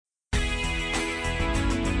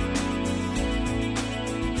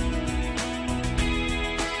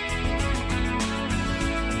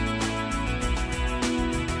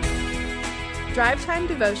Drive Time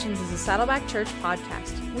Devotions is a Saddleback Church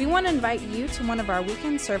podcast. We want to invite you to one of our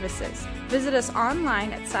weekend services. Visit us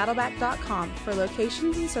online at saddleback.com for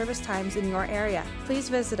locations and service times in your area. Please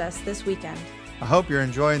visit us this weekend. I hope you're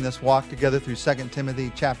enjoying this walk together through 2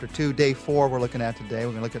 Timothy chapter 2, day 4 we're looking at today.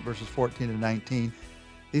 We're going to look at verses 14 to 19.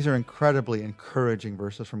 These are incredibly encouraging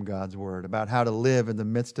verses from God's Word about how to live in the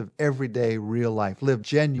midst of everyday real life, live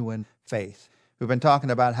genuine faith. We've been talking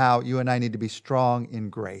about how you and I need to be strong in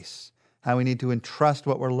grace, how we need to entrust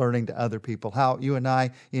what we're learning to other people, how you and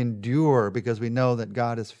I endure because we know that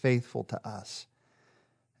God is faithful to us.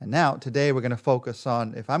 And now, today, we're going to focus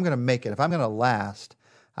on, if I'm going to make it, if I'm going to last,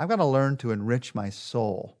 I've got to learn to enrich my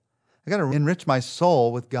soul. I've got to enrich my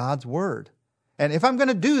soul with God's Word. And if I'm going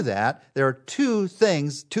to do that, there are two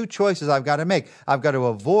choices I've got to make. I've got to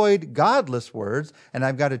avoid godless words, and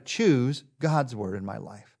I've got to choose God's Word in my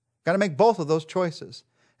life. I've got to make both of those choices.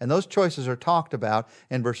 And those choices are talked about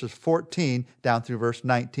in verses 14 down through verse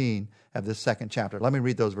 19 of this second chapter. Let me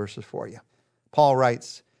read those verses for you. Paul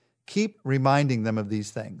writes, "Keep reminding them of these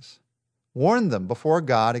things. Warn them before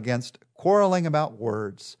God against quarreling about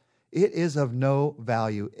words. It is of no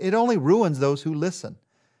value. It only ruins those who listen.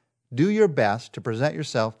 Do your best to present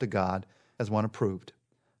yourself to God as one approved,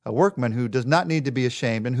 a workman who does not need to be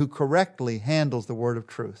ashamed and who correctly handles the word of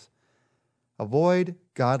truth. Avoid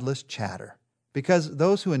godless chatter, because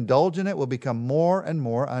those who indulge in it will become more and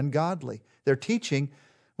more ungodly. Their teaching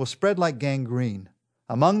will spread like gangrene.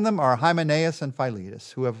 Among them are Hymenaeus and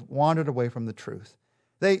Philetus, who have wandered away from the truth.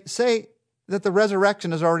 They say that the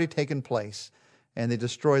resurrection has already taken place, and they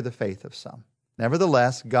destroy the faith of some.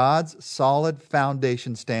 Nevertheless, God's solid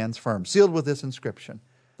foundation stands firm, sealed with this inscription: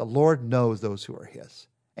 the Lord knows those who are His,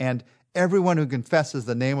 and everyone who confesses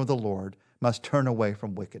the name of the Lord must turn away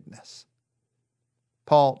from wickedness."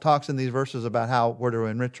 Paul talks in these verses about how we're to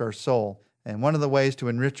enrich our soul. And one of the ways to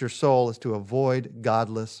enrich your soul is to avoid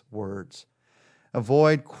godless words.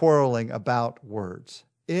 Avoid quarreling about words.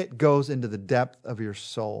 It goes into the depth of your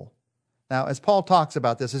soul. Now, as Paul talks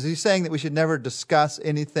about this, is he saying that we should never discuss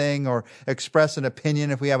anything or express an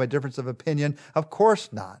opinion if we have a difference of opinion? Of course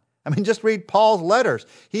not. I mean, just read Paul's letters.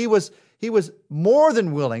 He was more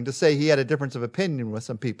than willing to say he had a difference of opinion with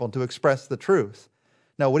some people and to express the truth.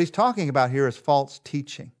 No, what he's talking about here is false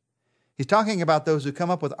teaching. He's talking about those who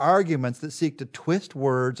come up with arguments that seek to twist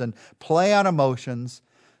words and play on emotions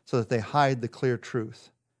so that they hide the clear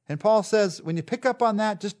truth. And Paul says, when you pick up on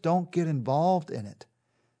that, just don't get involved in it.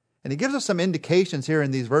 And he gives us some indications here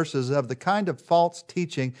in these verses of the kind of false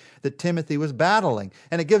teaching that Timothy was battling.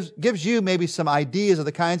 And it gives you maybe some ideas of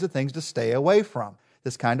the kinds of things to stay away from,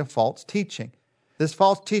 this kind of false teaching. This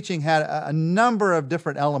false teaching had a number of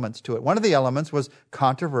different elements to it. One of the elements was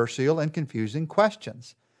controversial and confusing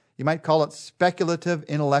questions. You might call it speculative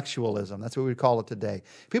intellectualism. That's what we call it today.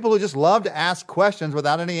 People who just love to ask questions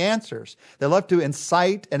without any answers. They love to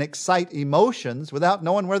incite and excite emotions without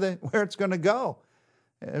knowing where it's going to go.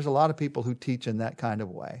 There's a lot of people who teach in that kind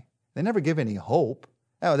of way. They never give any hope.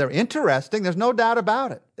 Now, they're interesting. There's no doubt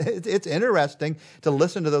about it. It's interesting to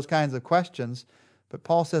listen to those kinds of questions. But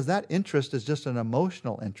Paul says that interest is just an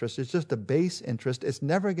emotional interest. It's just a base interest. It's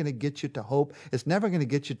never going to get you to hope. It's never going to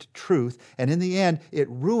get you to truth. And in the end, it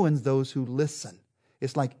ruins those who listen.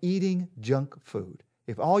 It's like eating junk food.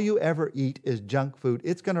 If all you ever eat is junk food,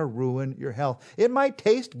 it's going to ruin your health. It might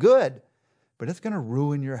taste good, but it's going to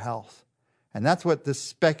ruin your health. And that's what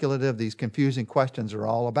these confusing questions are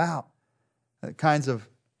all about. The kinds of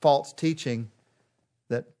false teaching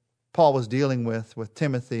that Paul was dealing with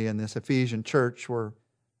Timothy and this Ephesian church were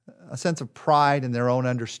a sense of pride in their own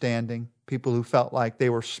understanding, people who felt like they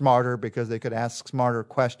were smarter because they could ask smarter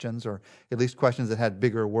questions, or at least questions that had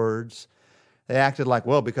bigger words. They acted like,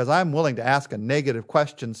 well, because I'm willing to ask a negative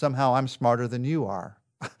question, somehow I'm smarter than you are.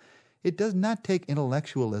 It does not take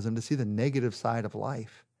intellectualism to see the negative side of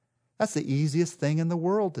life. That's the easiest thing in the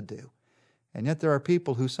world to do. And yet there are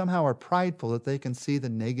people who somehow are prideful that they can see the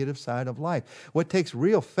negative side of life. What takes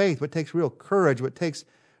real faith, what takes real courage, what takes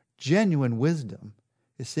genuine wisdom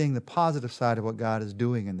is seeing the positive side of what God is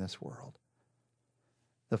doing in this world.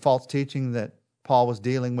 The false teaching that Paul was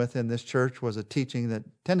dealing with in this church was a teaching that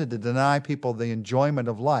tended to deny people the enjoyment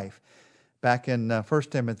of life. Back in 1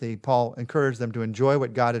 Timothy, Paul encouraged them to enjoy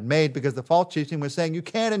what God had made, because the false teaching was saying you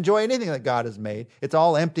can't enjoy anything that God has made. It's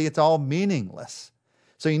all empty. It's all meaningless.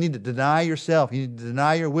 So you need to deny yourself. You need to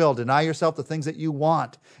deny your will. Deny yourself the things that you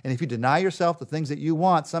want. And if you deny yourself the things that you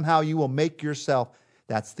want, somehow you will make yourself,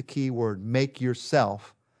 that's the key word, make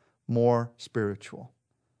yourself more spiritual.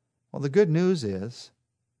 Well, the good news is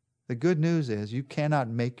you cannot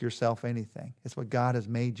make yourself anything. It's what God has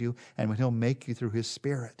made you, and what He'll make you through His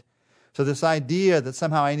Spirit. So this idea that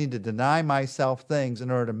somehow I need to deny myself things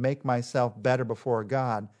in order to make myself better before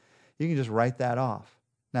God, you can just write that off.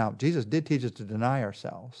 Now, Jesus did teach us to deny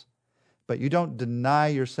ourselves, but you don't deny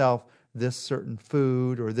yourself this certain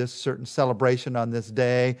food or this certain celebration on this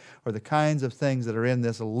day or the kinds of things that are in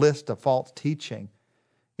this list of false teaching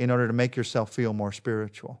in order to make yourself feel more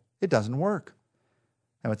spiritual. It doesn't work.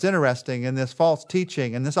 Now, it's interesting in this false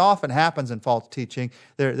teaching, and this often happens in false teaching,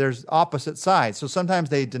 there's opposite sides. So sometimes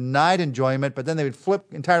they denied enjoyment, but then they would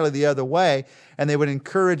flip entirely the other way, and they would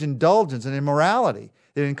encourage indulgence and immorality.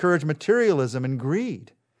 They'd encourage materialism and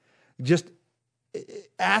greed. Just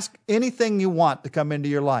ask anything you want to come into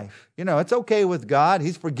your life. It's okay with God.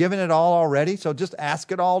 He's forgiven it all already, so just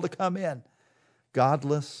ask it all to come in.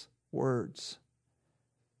 Godless words.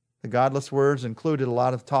 The godless words included a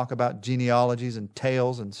lot of talk about genealogies and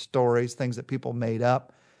tales and stories, things that people made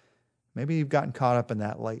up. Maybe you've gotten caught up in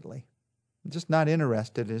that lately. I'm just not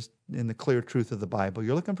interested in the clear truth of the Bible.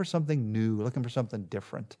 You're looking for something new, looking for something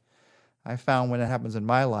different. I found when it happens in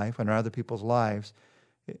my life and in other people's lives,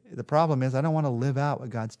 the problem is I don't want to live out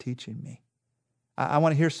what God's teaching me. I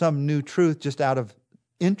want to hear some new truth just out of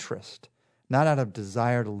interest, not out of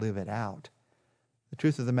desire to live it out. The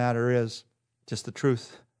truth of the matter is just the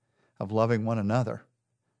truth of loving one another.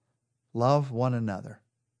 Love one another.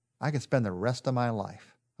 I can spend the rest of my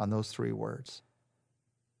life on those 3 words.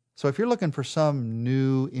 So if you're looking for some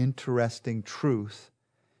new, interesting truth,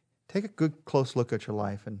 take a good, close look at your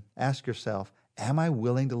life and ask yourself, am I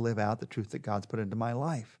willing to live out the truth that God's put into my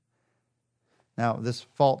life? Now, this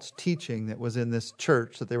false teaching that was in this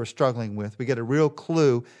church that they were struggling with, we get a real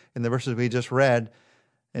clue in the verses we just read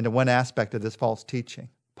into one aspect of this false teaching.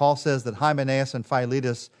 Paul says that Hymenaeus and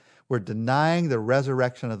Philetus were denying the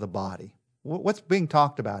resurrection of the body. What's being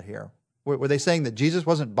talked about here? Were they saying that Jesus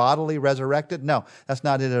wasn't bodily resurrected? No, that's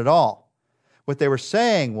not it at all. What they were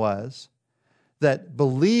saying was that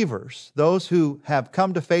believers, those who have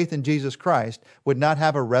come to faith in Jesus Christ, would not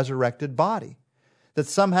have a resurrected body. That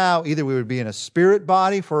somehow either we would be in a spirit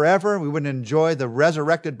body forever, we wouldn't enjoy the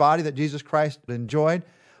resurrected body that Jesus Christ enjoyed,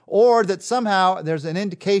 or that somehow there's an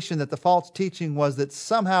indication that the false teaching was that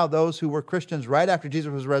somehow those who were Christians right after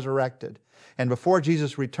Jesus was resurrected and before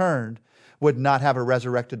Jesus returned would not have a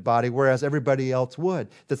resurrected body, whereas everybody else would.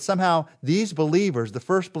 That somehow these believers, the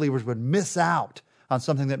first believers, would miss out on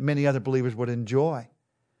something that many other believers would enjoy.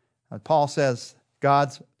 And Paul says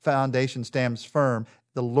God's foundation stands firm.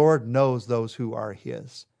 The Lord knows those who are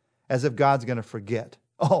His, as if God's going to forget.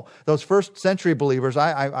 Oh, those first century believers,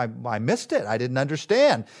 I missed it. I didn't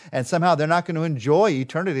understand. And somehow they're not going to enjoy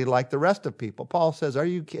eternity like the rest of people. Paul says, are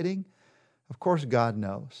you kidding? Of course God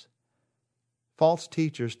knows. False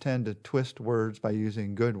teachers tend to twist words by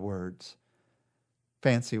using good words,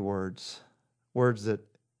 fancy words, words that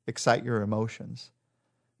excite your emotions.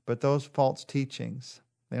 But those false teachings,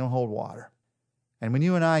 they don't hold water. And when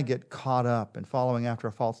you and I get caught up in following after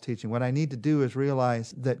a false teaching, what I need to do is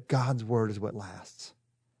realize that God's word is what lasts.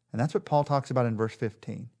 And that's what Paul talks about in verse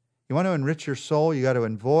 15. You want to enrich your soul, you got to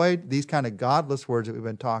avoid these kind of godless words that we've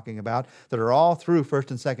been talking about that are all through 1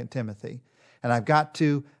 and 2 Timothy. And I've got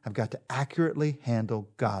to accurately handle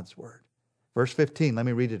God's word. Verse 15, let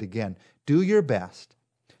me read it again. Do your best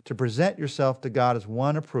to present yourself to God as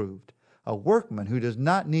one approved, a workman who does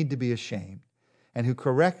not need to be ashamed, and who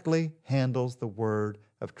correctly handles the word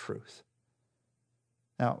of truth.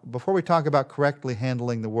 Now, before we talk about correctly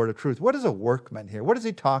handling the word of truth, what is a workman here? What is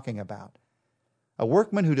he talking about? A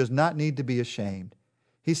workman who does not need to be ashamed.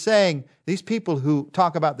 He's saying these people who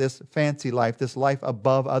talk about this fancy life, this life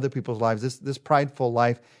above other people's lives, this prideful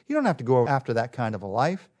life, you don't have to go after that kind of a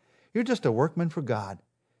life. You're just a workman for God.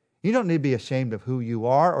 You don't need to be ashamed of who you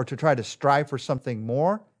are or to try to strive for something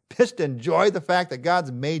more. Just enjoy the fact that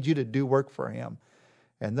God's made you to do work for Him.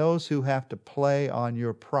 And those who have to play on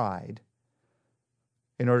your pride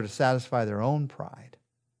in order to satisfy their own pride,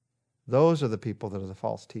 those are the people that are the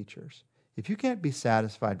false teachers. If you can't be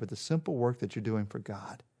satisfied with the simple work that you're doing for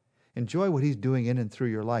God, enjoy what He's doing in and through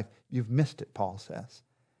your life, you've missed it, Paul says.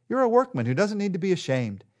 You're a workman who doesn't need to be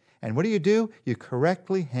ashamed. And what do? You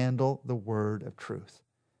correctly handle the word of truth.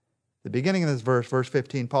 The beginning of this verse, verse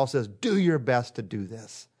 15, Paul says, do your best to do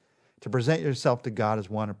this, to present yourself to God as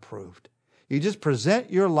one approved. You just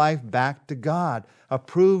present your life back to God,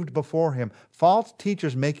 approved before Him. False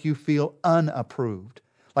teachers make you feel unapproved,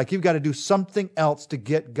 like you've got to do something else to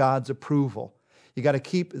get God's approval. You got to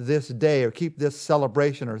keep this day or keep this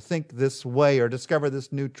celebration or think this way or discover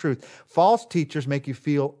this new truth. False teachers make you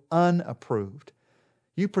feel unapproved.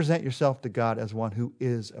 You present yourself to God as one who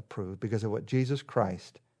is approved because of what Jesus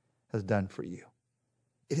Christ has done for you.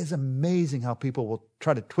 It is amazing how people will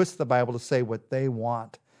try to twist the Bible to say what they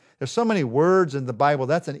want. There's so many words in the Bible.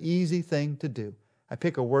 That's an easy thing to do. I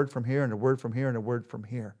pick a word from here and a word from here and a word from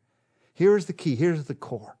here. Here's the key. Here's the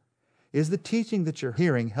core. Is the teaching that you're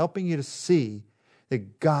hearing helping you to see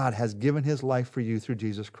that God has given His life for you through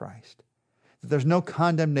Jesus Christ? That there's no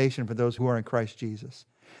condemnation for those who are in Christ Jesus.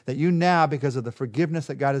 That you now, because of the forgiveness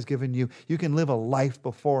that God has given you, you can live a life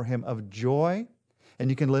before Him of joy,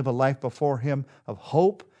 and you can live a life before Him of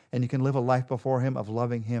hope, and you can live a life before Him of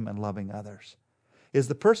loving Him and loving others. Is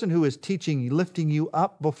the person who is teaching lifting you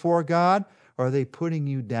up before God, or are they putting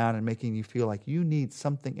you down and making you feel like you need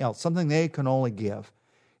something else, something they can only give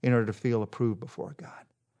in order to feel approved before God?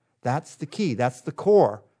 That's the key. That's the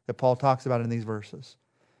core that Paul talks about in these verses.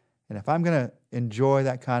 And if I'm going to enjoy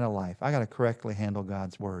that kind of life, I got to correctly handle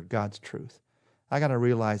God's word, God's truth. I got to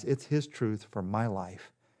realize it's His truth for my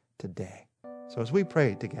life today. So as we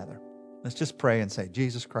pray together, let's just pray and say,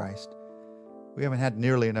 Jesus Christ, we haven't had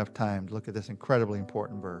nearly enough time to look at this incredibly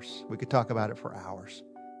important verse. We could talk about it for hours,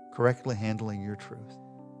 correctly handling your truth.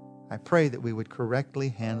 I pray that we would correctly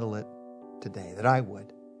handle it today, that I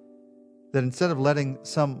would. That instead of letting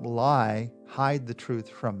some lie hide the truth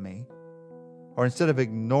from me, or instead of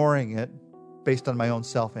ignoring it based on my own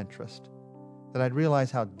self-interest, that I'd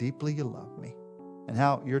realize how deeply you love me and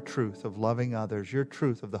how your truth of loving others, your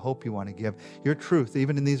truth of the hope you want to give, your truth,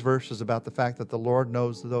 even in these verses about the fact that the Lord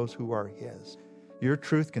knows those who are His, your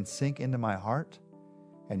truth can sink into my heart,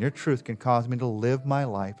 and your truth can cause me to live my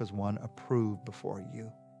life as one approved before you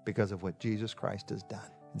because of what Jesus Christ has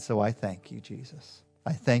done. And so I thank you, Jesus.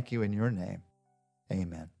 I thank you in your name.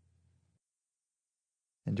 Amen.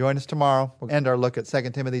 And join us tomorrow. We'll end our look at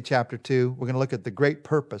 2 Timothy chapter 2. We're going to look at the great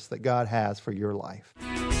purpose that God has for your life.